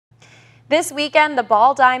This weekend, the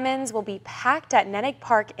Ball Diamonds will be packed at Nennig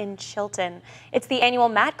Park in Chilton. It's the annual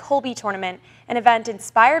Matt Kolbe Tournament, an event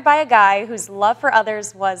inspired by a guy whose love for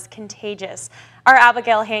others was contagious. Our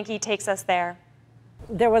Abigail Hankey takes us there.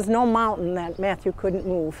 There was no mountain that Matthew couldn't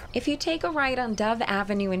move. If you take a ride on Dove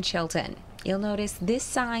Avenue in Chilton, you'll notice this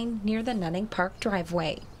sign near the Nennig Park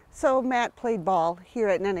driveway. So Matt played ball here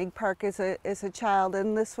at Nennig Park as a child,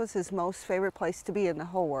 and this was his most favorite place to be in the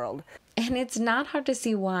whole world. And it's not hard to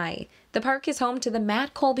see why. The park is home to the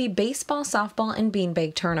Matt Kolbe Baseball, Softball, and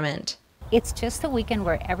Beanbag Tournament. It's just a weekend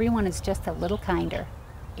where everyone is just a little kinder,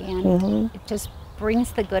 and it just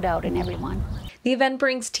brings the good out in everyone. The event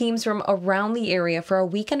brings teams from around the area for a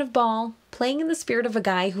weekend of ball, playing in the spirit of a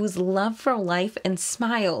guy whose love for life and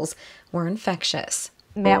smiles were infectious.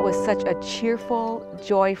 Matt was such a cheerful,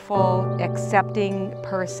 joyful, accepting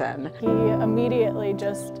person. He immediately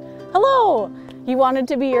just, hello! He wanted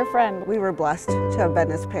to be your friend. We were blessed to have been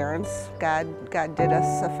his parents. God did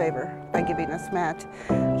us a favor by giving us Matt.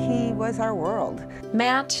 He was our world.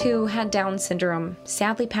 Matt, who had Down syndrome,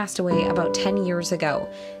 sadly passed away about 10 years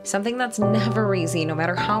ago. Something that's never easy, no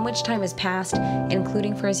matter how much time has passed,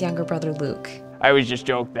 including for his younger brother, Luke. I always just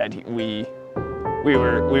joke that we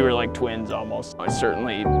were like twins almost. I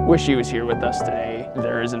certainly wish he was here with us today.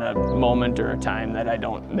 There isn't a moment or a time that I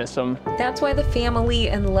don't miss him. That's why the family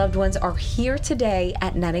and loved ones are here today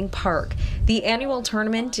at Nennig Park. The annual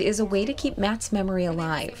tournament is a way to keep Matt's memory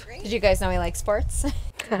alive. Did you guys know he likes sports?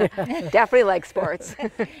 Definitely like sports.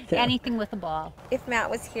 Anything with a ball. If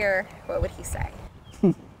Matt was here, what would he say?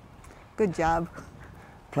 Good job.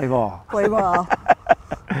 Play ball. Play ball.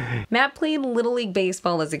 Matt played Little League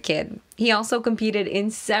Baseball as a kid. He also competed in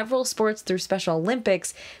several sports through Special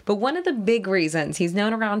Olympics, but one of the big reasons he's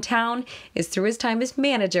known around town is through his time as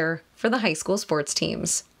manager for the high school sports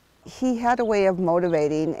teams. He had a way of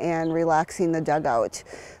motivating and relaxing the dugout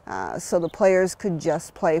so the players could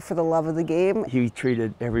just play for the love of the game. He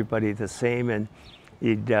treated everybody the same, and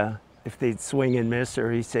he'd if they'd swing and miss,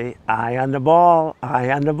 or he'd say, eye on the ball, eye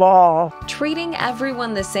on the ball. Treating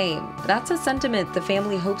everyone the same. That's a sentiment the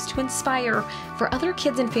family hopes to inspire for other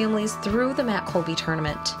kids and families through the Matt Kolbe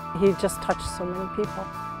Tournament. He just touched so many people,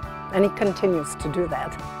 and he continues to do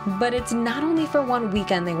that. But it's not only for one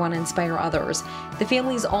weekend they want to inspire others. The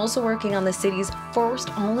family's also working on the city's first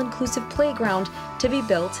all-inclusive playground to be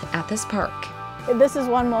built at this park. This is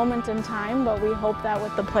one moment in time, but we hope that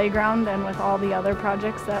with the playground and with all the other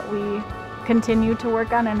projects that we continue to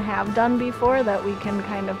work on and have done before, that we can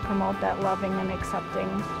kind of promote that loving and accepting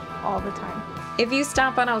all the time. If you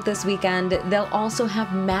stop on out this weekend, they'll also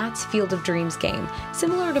have Matt's Field of Dreams game,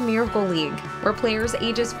 similar to Miracle League, where players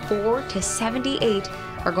ages 4 to 78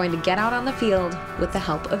 are going to get out on the field with the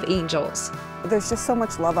help of angels. There's just so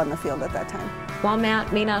much love on the field at that time. While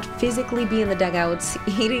Matt may not physically be in the dugouts,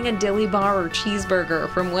 eating a dilly bar or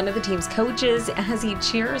cheeseburger from one of the team's coaches as he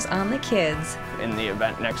cheers on the kids. In the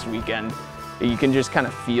event next weekend, you can just kind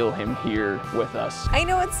of feel him here with us. I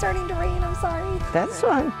know it's starting to rain, I'm sorry. That's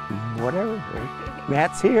fine, whatever.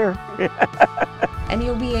 Matt's here. And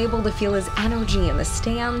you'll be able to feel his energy in the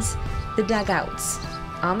stands, the dugouts,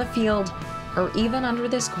 on the field, or even under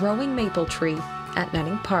this growing maple tree at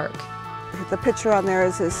Nennig Park. The picture on there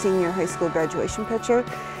is his senior high school graduation picture,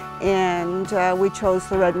 and we chose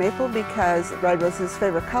the red maple because red was his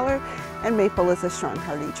favorite color, and maple is a strong,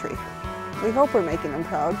 hardy tree. We hope we're making him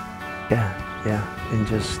proud. Yeah, and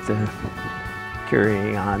just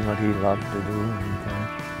carrying on what he loved to do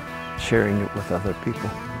and sharing it with other people.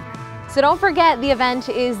 So don't forget, the event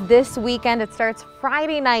is this weekend. It starts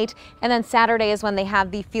Friday night, and then Saturday is when they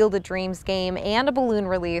have the Field of Dreams game and a balloon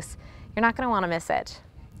release. You're not going to want to miss it.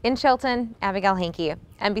 In Chilton, Abigail Hankey,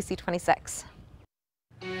 NBC 26.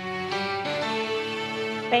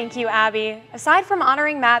 Thank you, Abby. Aside from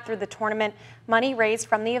honoring Matt through the tournament, money raised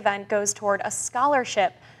from the event goes toward a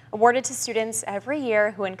scholarship awarded to students every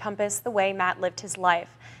year who encompass the way Matt lived his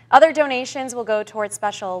life. Other donations will go towards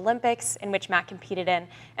Special Olympics, in which Matt competed in,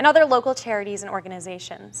 and other local charities and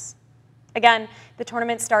organizations. Again, the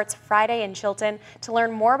tournament starts Friday in Chilton. To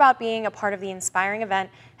learn more about being a part of the inspiring event,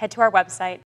 head to our website,